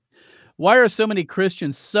Why are so many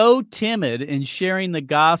Christians so timid in sharing the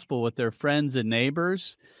gospel with their friends and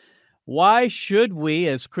neighbors? Why should we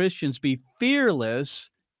as Christians be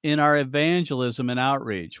fearless in our evangelism and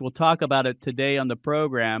outreach? We'll talk about it today on the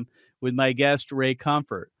program with my guest, Ray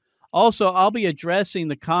Comfort. Also, I'll be addressing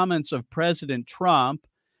the comments of President Trump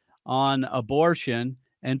on abortion.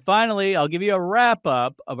 And finally, I'll give you a wrap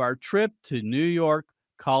up of our trip to New York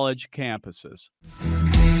college campuses.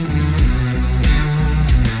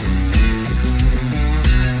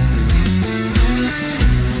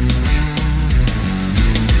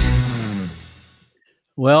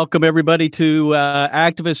 Welcome, everybody, to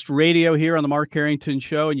Activist Radio here on the Mark Harrington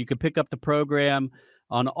Show. And you can pick up the program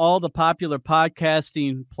on all the popular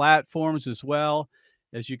podcasting platforms, as well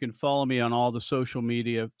as you can follow me on all the social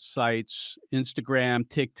media sites, Instagram,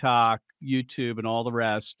 TikTok, YouTube, and all the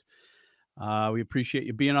rest. We appreciate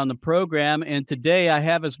you being on the program. And today I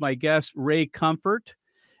have as my guest Ray Comfort.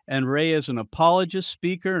 And Ray is an apologist,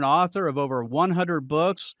 speaker, and author of over 100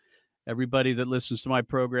 books. Everybody that listens to my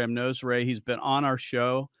program knows Ray. He's been on our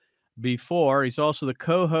show before. He's also the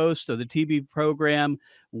co-host of the TV program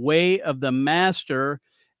Way of the Master.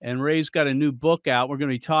 And Ray's got a new book out. We're going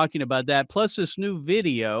to be talking about that. Plus this new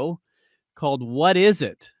video called What Is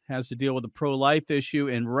It? Has to deal with the pro-life issue.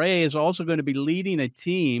 And Ray is also going to be leading a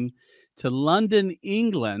team to London,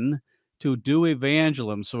 England to do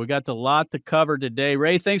evangelism. So we got a lot to cover today.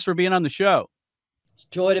 Ray, thanks for being on the show. It's a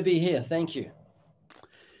joy to be here. Thank you.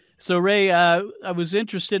 So, Ray, I was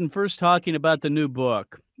interested in first talking about the new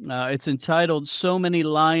book. It's entitled So Many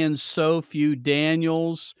Lions, So Few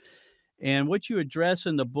Daniels. And what you address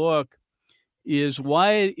in the book is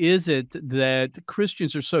why is it that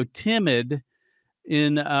Christians are so timid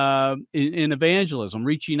in evangelism,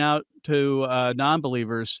 reaching out to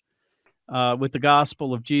non-believers with the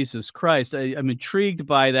gospel of Jesus Christ. I'm intrigued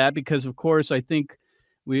by that because, of course, I think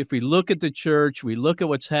if we look at the church, we look at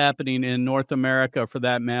what's happening in North America, for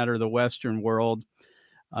that matter, the Western world,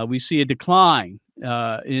 we see a decline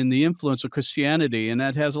in the influence of Christianity. And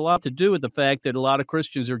that has a lot to do with the fact that a lot of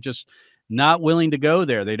Christians are just not willing to go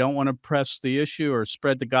there. They don't want to press the issue or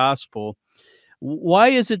spread the gospel. Why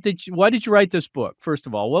is it why did you write this book? First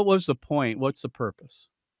of all, what was the point? What's the purpose?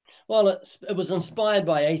 Well, it was inspired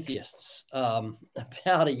by atheists.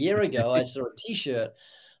 About a year ago, I saw a T-shirt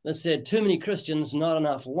that said, "Too many Christians, not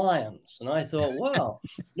enough lions." And I thought, wow,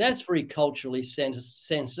 that's very culturally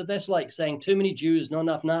sensitive. That's like saying too many Jews, not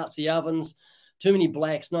enough Nazi ovens, too many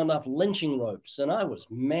blacks, not enough lynching ropes. And I was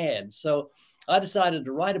mad. So I decided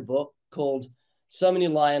to write a book called So Many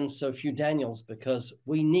Lions, So Few Daniels, because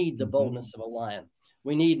we need the boldness of a lion.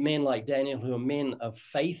 We need men like Daniel who are men of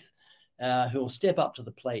faith, who will step up to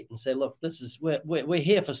the plate and say, look, we're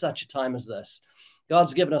here for such a time as this.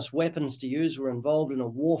 God's given us weapons to use. We're involved in a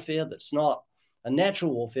warfare that's not a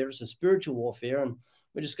natural warfare. It's a spiritual warfare. And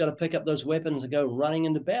we just got to pick up those weapons and go running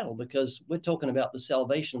into battle, because we're talking about the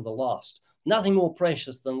salvation of the lost. Nothing more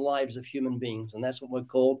precious than the lives of human beings. And that's what we're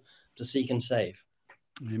called to seek and save.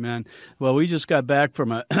 Amen. Well, we just got back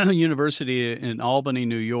from a university in Albany,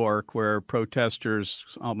 New York, where protesters,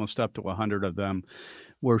 almost up to 100 of them,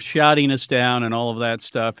 were shouting us down and all of that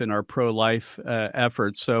stuff in our pro-life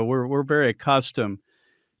efforts. So we're very accustomed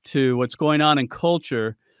to what's going on in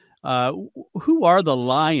culture. Who are the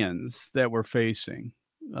lions that we're facing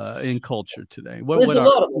in culture today? There's a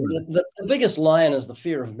lot of them. The biggest lion is the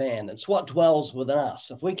fear of man. It's what dwells within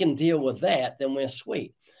us. If we can deal with that, then we're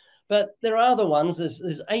sweet. But there are other ones.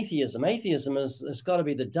 There's atheism. Atheism has got to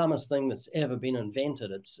be the dumbest thing that's ever been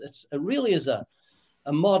invented. It really is a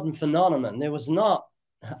modern phenomenon. There was not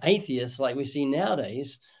atheists like we see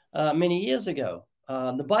nowadays many years ago.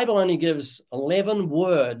 The Bible only gives 11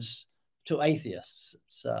 words to atheists.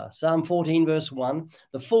 It's Psalm 14, verse 1.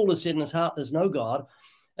 The fool has said in his heart, there's no God.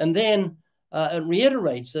 And then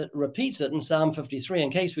it repeats it in Psalm 53,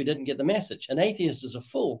 in case we didn't get the message. An atheist is a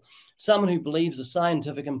fool, someone who believes the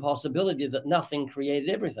scientific impossibility that nothing created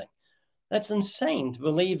everything. That's insane to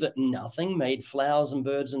believe that nothing made flowers and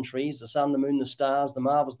birds and trees, the sun, the moon, the stars, the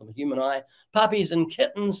marvels of the human eye, puppies and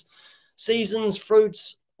kittens, seasons,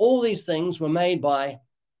 fruits, all these things were made by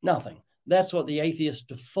nothing. That's what the atheist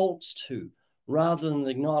defaults to, rather than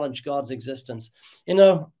acknowledge God's existence. You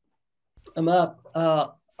know, on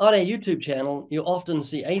our YouTube channel, you often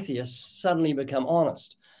see atheists suddenly become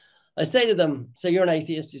honest. I say to them, so you're an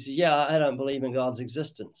atheist? He says, yeah, I don't believe in God's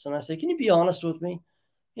existence. And I say, can you be honest with me?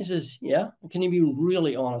 He says, yeah. Can you be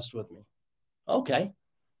really honest with me? Okay.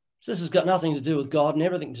 So this has got nothing to do with God and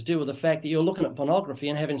everything to do with the fact that you're looking at pornography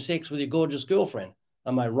and having sex with your gorgeous girlfriend.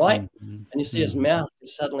 Am I right? Mhm. And you see his Mhm. mouth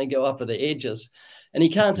suddenly go up at the edges, and he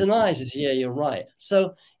can't deny it. He says, yeah, you're right.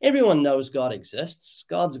 So everyone knows God exists.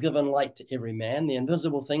 God's given light to every man. The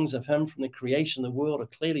invisible things of him from the creation of the world are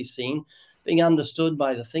clearly seen, being understood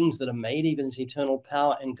by the things that are made, even his eternal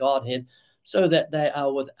power and Godhead, so that they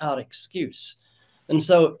are without excuse. And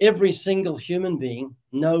so every single human being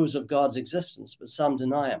knows of God's existence, but some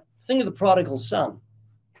deny him. Think of the prodigal son.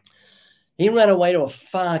 He ran away to a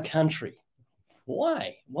far country.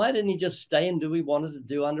 Why? Why didn't he just stay and do what he wanted to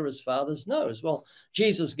do under his father's nose? Well,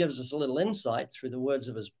 Jesus gives us a little insight through the words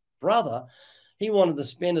of his brother. He wanted to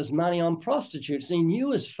spend his money on prostitutes, and he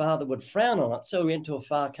knew his father would frown on it, so he went to a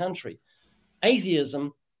far country.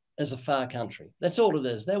 Atheism is a far country. That's all it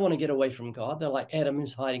is. They want to get away from God. They're like Adam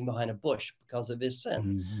who's hiding behind a bush because of their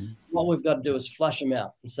sin. Mhm. What we've got to do is flush them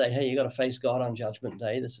out and say, hey, you got to face God on Judgment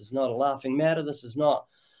Day. This is not a laughing matter. This is not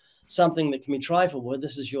something that can be trifled with.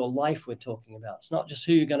 This is your life we're talking about. It's not just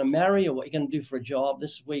who you're going to marry or what you're going to do for a job.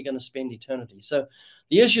 This is where you're going to spend eternity. So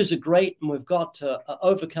the issues are great, and we've got to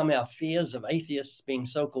overcome our fears of atheists being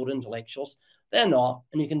so-called intellectuals. They're not,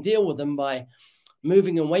 and you can deal with them by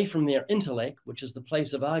moving away from their intellect, which is the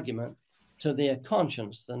place of argument, to their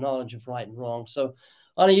conscience, the knowledge of right and wrong. So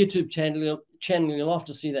on a YouTube channel you'll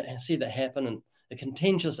often see that happen, and a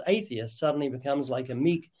contentious atheist suddenly becomes like a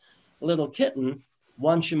meek little kitten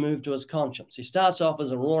once you move to his conscience. He starts off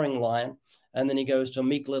as a roaring lion, and then he goes to a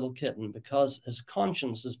meek little kitten because his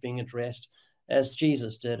conscience is being addressed as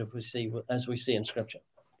Jesus did, as we see in Scripture.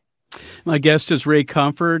 My guest is Ray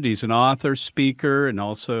Comfort. He's an author, speaker, and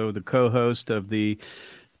also the co-host of the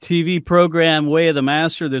TV program Way of the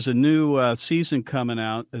Master. There's a new season coming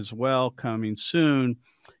out as well, coming soon.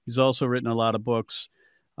 He's also written a lot of books.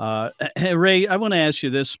 Ray, I want to ask you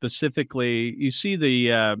this specifically. You see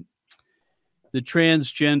the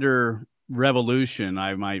transgender revolution,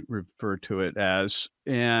 I might refer to it as,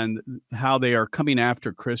 and how they are coming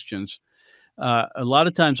after Christians. A lot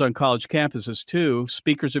of times on college campuses too,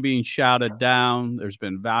 speakers are being shouted down. There's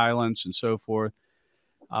been violence and so forth.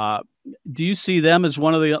 Do you see them as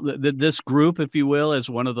one of this group, if you will, as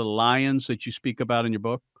one of the lions that you speak about in your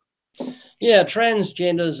book? Yeah,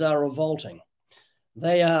 transgenders are revolting.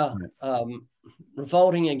 They are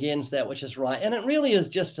revolting against that which is right. And it really is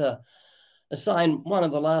just a sign, one,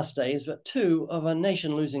 of the last days, but two, of a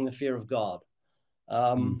nation losing the fear of God.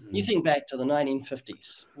 You think back to the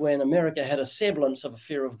 1950s when America had a semblance of a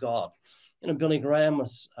fear of God. You know, Billy Graham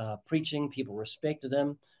was preaching, people respected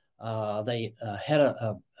him. They had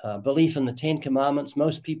a belief in the 10 Commandments.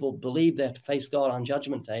 Most people believe they have to face God on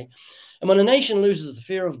Judgment Day. And when a nation loses the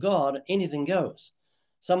fear of God, anything goes.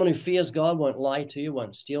 Someone who fears God won't lie to you,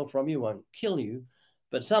 won't steal from you, won't kill you.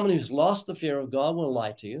 But someone who's lost the fear of God will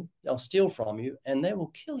lie to you. They'll steal from you, and they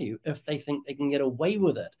will kill you if they think they can get away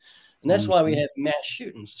with it. And that's why we have mass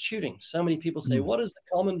shootings. So many people say, what is the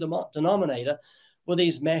common denominator with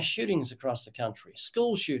these mass shootings across the country?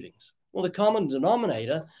 School shootings. Well, the common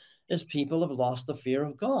denominator is people have lost the fear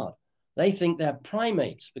of God. They think they're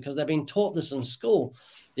primates because they've been taught this in school.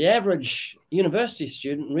 The average university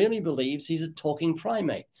student really believes he's a talking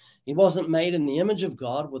primate. He wasn't made in the image of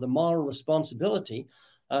God with a moral responsibility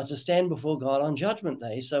to stand before God on Judgment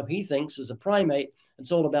Day. So he thinks as a primate,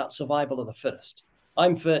 it's all about survival of the fittest.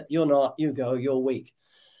 I'm fit, you're not, you go, you're weak.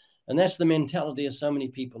 And that's the mentality of so many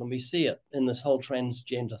people. And we see it in this whole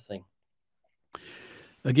transgender thing.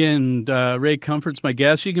 Again, Ray Comfort's my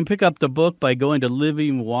guest. You can pick up the book by going to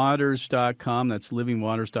livingwaters.com. That's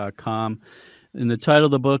livingwaters.com. And the title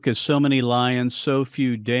of the book is So Many Lions, So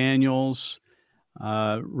Few Daniels.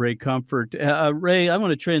 Ray Comfort. Ray, I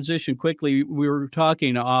want to transition quickly. We were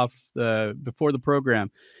talking before the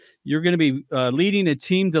program. You're going to be leading a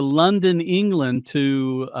team to London, England,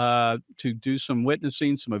 to do some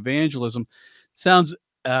witnessing, some evangelism. Sounds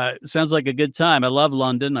like a good time. I love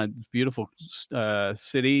London. A beautiful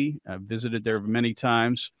city. I've visited there many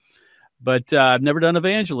times, but I've never done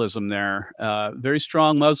evangelism there. Very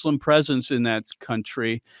strong Muslim presence in that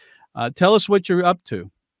country. Tell us what you're up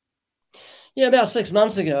to. Yeah, about 6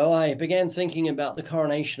 months ago, I began thinking about the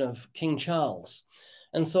coronation of King Charles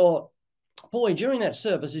and thought, boy, during that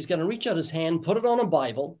service, he's going to reach out his hand, put it on a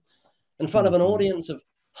Bible in front of an audience of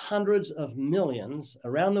hundreds of millions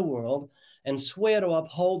around the world and swear to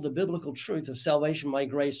uphold the biblical truth of salvation by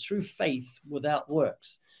grace through faith without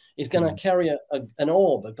works. He's going to carry an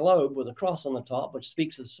orb, a globe with a cross on the top, which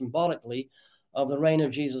speaks symbolically of the reign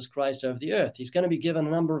of Jesus Christ over the earth. He's going to be given a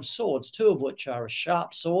number of swords, two of which are a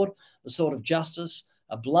sharp sword, the sword of justice,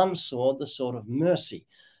 a blunt sword, the sword of mercy,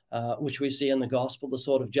 which we see in the gospel. The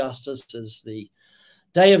sword of justice is the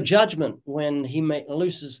Day of judgment, when he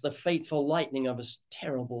looses the fateful lightning of his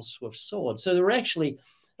terrible swift sword. So there were actually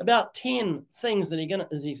about 10 things that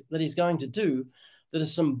he's going to do that are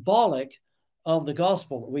symbolic of the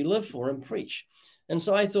gospel that we live for and preach. And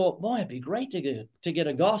so I thought, boy, it'd be great to get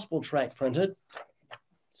a gospel tract printed,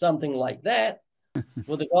 something like that,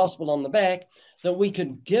 with the gospel on the back, that we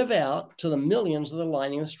could give out to the millions that are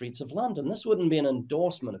lining the streets of London. This wouldn't be an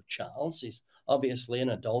endorsement of Charles. He's obviously an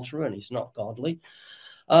adulterer and he's not godly.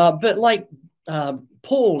 But like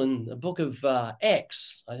Paul in the book of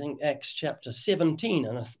Acts, I think Acts chapter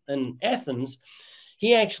 17 in Athens,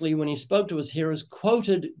 he actually, when he spoke to his hearers,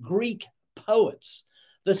 quoted Greek poets.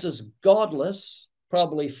 This is godless,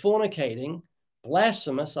 probably fornicating,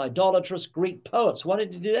 blasphemous, idolatrous Greek poets. What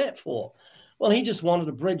did he do that for? Well, he just wanted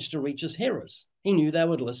a bridge to reach his hearers. He knew they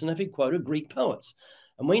would listen if he quoted Greek poets.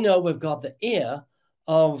 And we know we've got the ear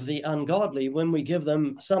of the ungodly when we give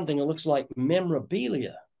them something that looks like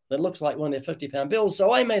memorabilia, that looks like one of their 50-pound bills.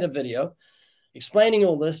 So I made a video explaining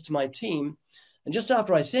all this to my team. And just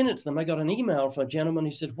after I sent it to them, I got an email from a gentleman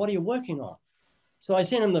who said, "What are you working on?" So I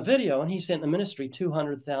sent him the video, and he sent the ministry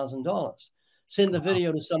 $200,000. Sent the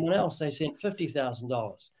video to someone else, they sent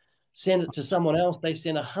 $50,000. Sent it to someone else, they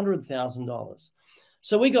sent $100,000.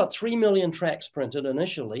 So we got 3 million tracts printed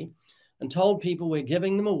initially and told people we're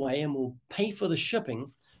giving them away and we'll pay for the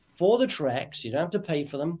shipping for the tracts. You don't have to pay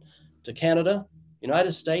for them, to Canada,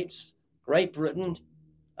 United States, Great Britain,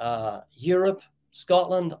 Europe,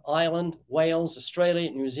 Scotland, Ireland, Wales,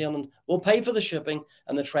 Australia, New Zealand. We'll pay for the shipping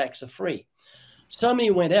and the tracts are free. So many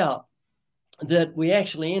went out that we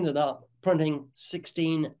actually ended up printing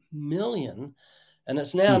 16 million. And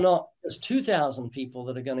it's now not just 2,000 people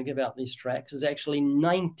that are going to give out these tracts. It's actually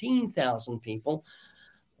 19,000 people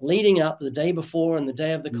leading up the day before and the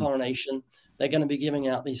day of the coronation. They're going to be giving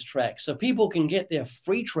out these tracts. So people can get their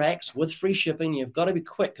free tracts with free shipping. You've got to be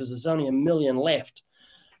quick because there's only 1 million left.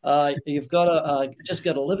 You've got to just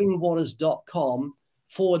go to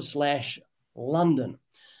livingwaters.com/London.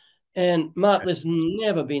 And Mark, there's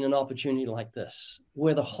never been an opportunity like this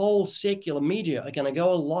where the whole secular media are going to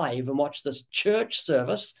go live and watch this church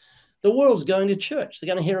service. The world's going to church. They're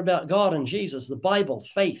going to hear about God and Jesus, the Bible,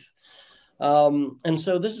 faith. And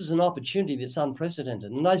so this is an opportunity that's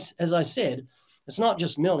unprecedented. And as I said, it's not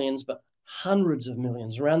just millions, but hundreds of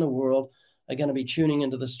millions around the world are going to be tuning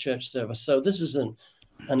into this church service. So this is an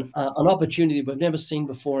opportunity we've never seen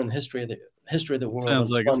before in the history of the world. Sounds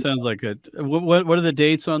like it. What are the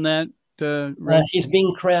dates on that? He's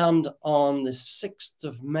being crowned on the 6th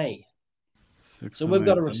of May. So we've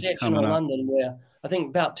got a reception in London where I think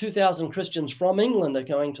about 2,000 Christians from England are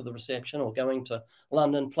going to the reception or going to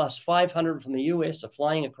London, plus 500 from the US are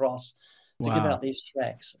flying across to give out these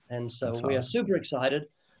tracts. And so we are super excited.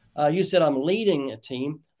 You said I'm leading a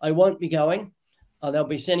team. I won't be going. They'll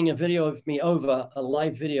be sending a video of me over, a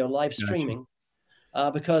live streaming.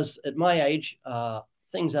 Because at my age,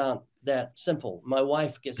 things aren't that simple. My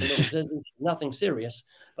wife gets a little dizzy, nothing serious,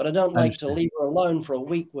 but I don't like to leave her alone for a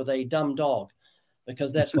week with a dumb dog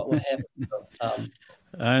because that's what would happen.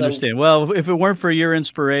 I understand. Well, if it weren't for your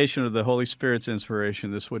inspiration or the Holy Spirit's inspiration,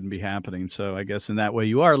 this wouldn't be happening. So I guess in that way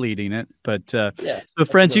you are leading it. But so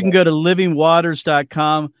friends, you can go to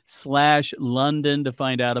livingwaters.com/London to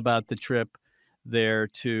find out about the trip there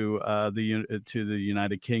to the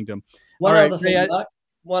United Kingdom. One other thing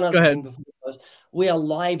before we close. We are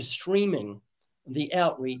live streaming the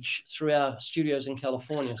outreach through our studios in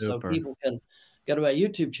California. Super. So people can go to our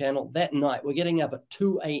YouTube channel that night. We're getting up at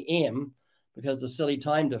 2 a.m. because of the silly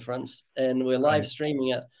time difference, and we're live streaming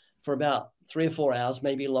it for about 3 or 4 hours,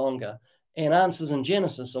 maybe longer. And Answers in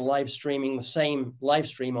Genesis are live streaming the same live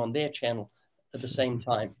stream on their channel at the same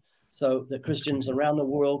time. So the Christians around the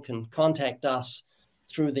world can contact us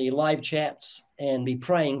through the live chats and be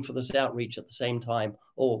praying for this outreach at the same time,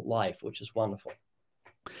 all live, which is wonderful.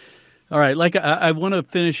 All right. Like I want to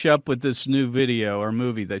finish up with this new video or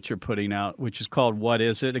movie that you're putting out, which is called What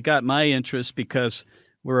Is It? It got my interest because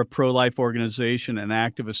we're a pro-life organization, an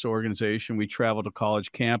activist organization. We travel to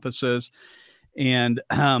college campuses. And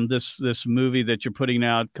this movie that you're putting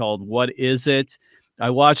out called What Is It? I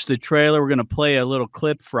watched the trailer. We're going to play a little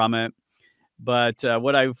clip from it. But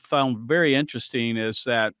what I found very interesting is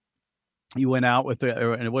that you went out with,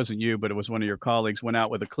 and it wasn't you, but it was one of your colleagues, went out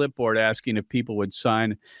with a clipboard asking if people would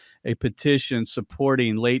sign a petition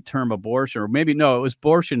supporting late-term abortion, or maybe, no, it was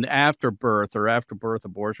abortion after birth or after birth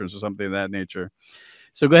abortions or something of that nature.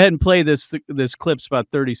 So go ahead and play this clip. It's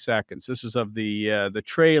about 30 seconds. This is of the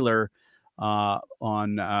trailer on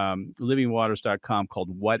livingwaters.com called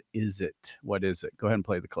What Is It? What Is It? Go ahead and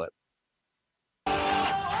play the clip.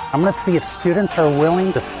 I'm going to see if students are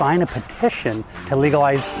willing to sign a petition to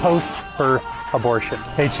legalize post-birth abortion.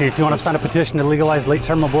 Hey, Chief, you want to sign a petition to legalize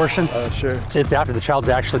late-term abortion? Sure. It's after the child's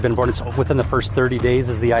actually been born. It's within the first 30 days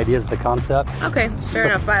is the idea, is the concept. Okay, fair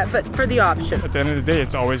enough, but for the option. At the end of the day,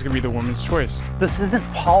 it's always going to be the woman's choice. This isn't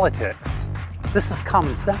politics. This is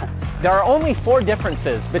common sense. There are only 4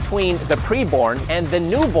 differences between the preborn and the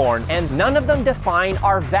newborn, and none of them define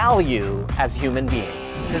our value as human beings.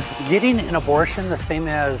 Is getting an abortion the same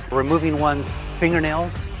as removing one's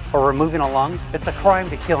fingernails or removing a lung? It's a crime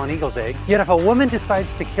to kill an eagle's egg. Yet if a woman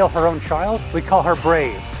decides to kill her own child, we call her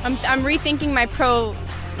brave. I'm rethinking my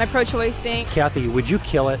pro-choice thing. Kathy, would you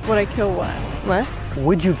kill it? Would I kill what? What?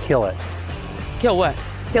 Would you kill it? Kill what?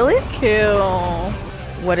 Kill it? Kill.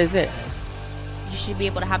 What is it? You should be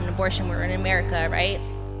able to have an abortion. We're in America, right?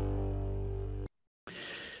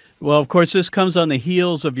 Well, of course, this comes on the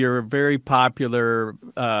heels of your very popular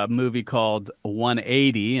movie called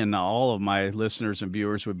 180, and all of my listeners and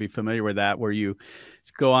viewers would be familiar with that, where you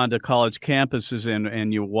go onto college campuses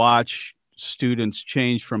and you watch students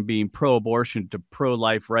change from being pro-abortion to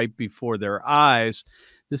pro-life right before their eyes.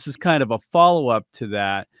 This is kind of a follow-up to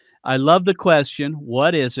that. I love the question,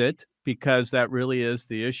 what is it? Because that really is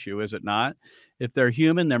the issue, is it not? If they're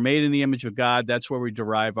human, they're made in the image of God. That's where we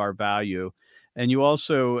derive our value. And you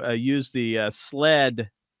also use the SLED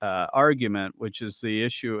argument, which is the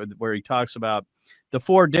issue where he talks about the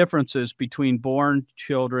 4 differences between born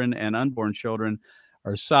children and unborn children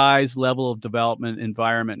are size, level of development,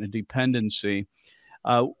 environment, and dependency.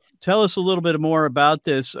 Tell us a little bit more about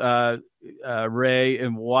this, Ray,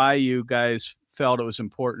 and why you guys felt it was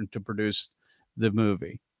important to produce the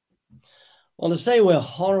movie. Well, to say we're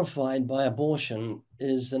horrified by abortion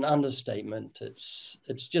is an understatement. It's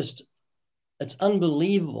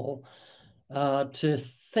unbelievable to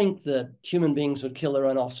think that human beings would kill their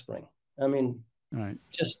own offspring. I mean, right.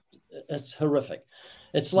 It's horrific.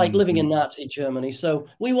 It's like living in Nazi Germany. So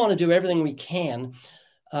we want to do everything we can.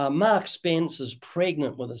 Mark Spence is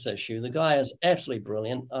pregnant with this issue. The guy is absolutely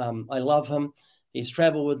brilliant. I love him. He's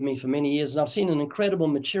traveled with me for many years, and I've seen an incredible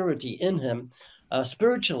maturity in him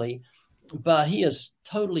spiritually. But he is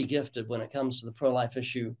totally gifted when it comes to the pro-life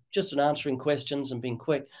issue, just in answering questions and being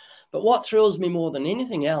quick. But what thrills me more than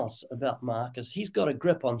anything else about Mark is he's got a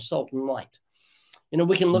grip on salt and light. You know,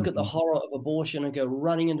 we can look at the horror of abortion and go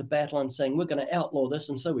running into battle and saying, we're going to outlaw this,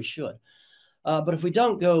 and so we should. But if we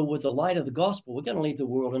don't go with the light of the gospel, we're going to leave the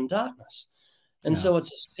world in darkness. And so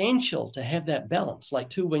it's essential to have that balance, like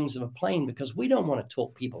 2 wings of a plane, because we don't want to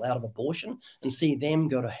talk people out of abortion and see them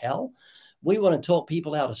go to hell. We want to talk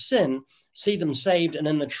people out of sin, see them saved, and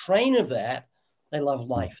in the train of that, they love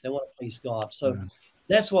life. They want to please God. So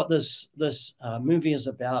that's what this movie is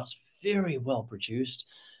about. It's very well produced.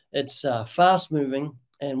 It's fast moving,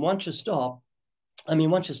 and once you start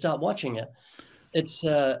watching it, it's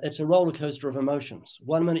a roller coaster of emotions.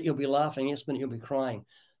 1 minute you'll be laughing, next minute you'll be crying,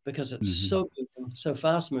 because it's so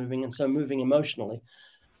fast moving and so moving emotionally.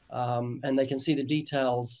 And they can see the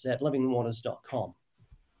details at livingwaters.com.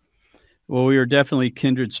 Well, we are definitely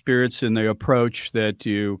kindred spirits in the approach that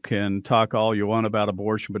you can talk all you want about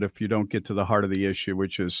abortion, but if you don't get to the heart of the issue,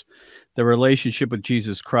 which is the relationship with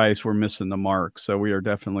Jesus Christ, we're missing the mark. So we are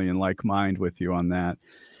definitely in like mind with you on that.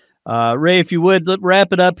 Ray, if you would,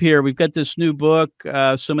 wrap it up here. We've got this new book,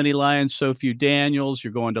 So Many Lions, So Few Daniels.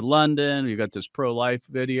 You're going to London. You've got this pro-life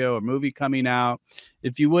video, a movie coming out.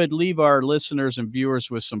 If you would, leave our listeners and viewers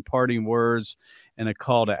with some parting words and a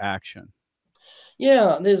call to action.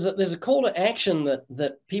 Yeah, there's a call to action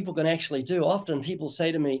that people can actually do. Often people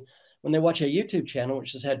say to me when they watch our YouTube channel,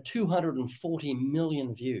 which has had 240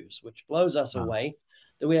 million views, which blows us away,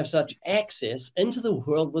 that we have such access into the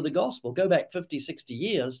world with the gospel. Go back 50, 60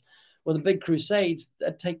 years with the big crusades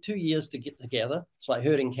that take 2 years to get together. It's like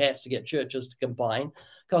herding cats to get churches to combine.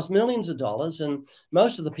 Cost millions of dollars, and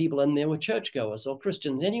most of the people in there were churchgoers or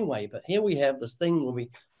Christians anyway. But here we have this thing where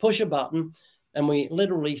we push a button and we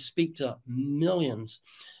literally speak to millions.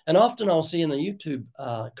 And often I'll see in the YouTube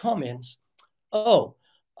comments, oh,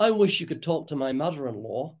 I wish you could talk to my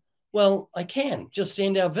mother-in-law. Well, I can. Just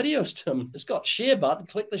send our videos to them. It's got share button.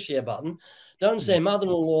 Click the share button. Don't say,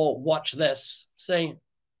 mother-in-law, watch this. Say,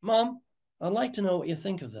 Mom, I'd like to know what you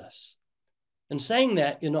think of this. And saying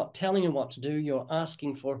that, you're not telling her what to do. You're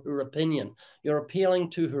asking for her opinion. You're appealing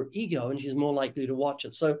to her ego, and she's more likely to watch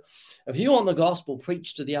it. So if you want the gospel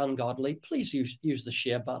preached to the ungodly, please use the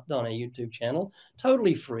share button on our YouTube channel.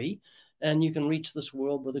 Totally free. And you can reach this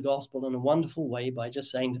world with the gospel in a wonderful way by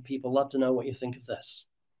just saying to people, love to know what you think of this.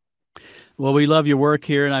 Well, we love your work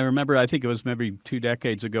here. And I remember, I think it was maybe 2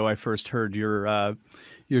 decades ago, I first heard your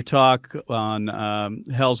your talk on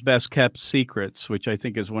Hell's Best Kept Secrets, which I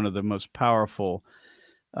think is one of the most powerful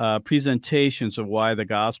presentations of why the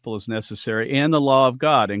gospel is necessary and the law of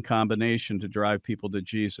God in combination to drive people to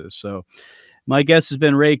Jesus. So my guest has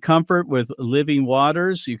been Ray Comfort with Living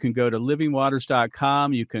Waters. You can go to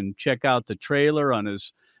livingwaters.com. You can check out the trailer on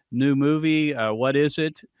his new movie, What Is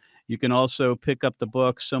It? You can also pick up the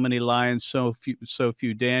book, So Many Lions, So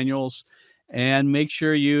Few Daniels. And make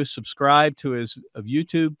sure you subscribe to his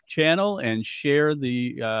YouTube channel and share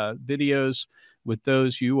the videos with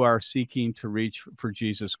those you are seeking to reach for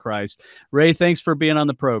Jesus Christ. Ray, thanks for being on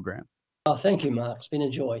the program. Oh, thank you, Mark. It's been a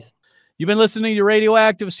joy. You've been listening to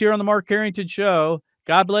Radioactives here on the Mark Harrington Show.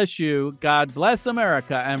 God bless you. God bless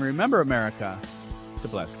America. And remember, America, to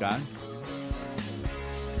bless God.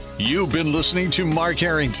 You've been listening to Mark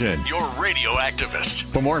Harrington, your radio activist.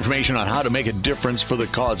 For more information on how to make a difference for the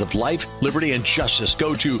cause of life, liberty, and justice,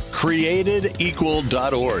 go to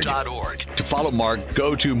createdequal.org. To follow Mark,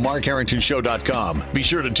 go to markharringtonshow.com. Be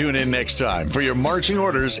sure to tune in next time for your marching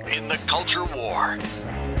orders in the culture war.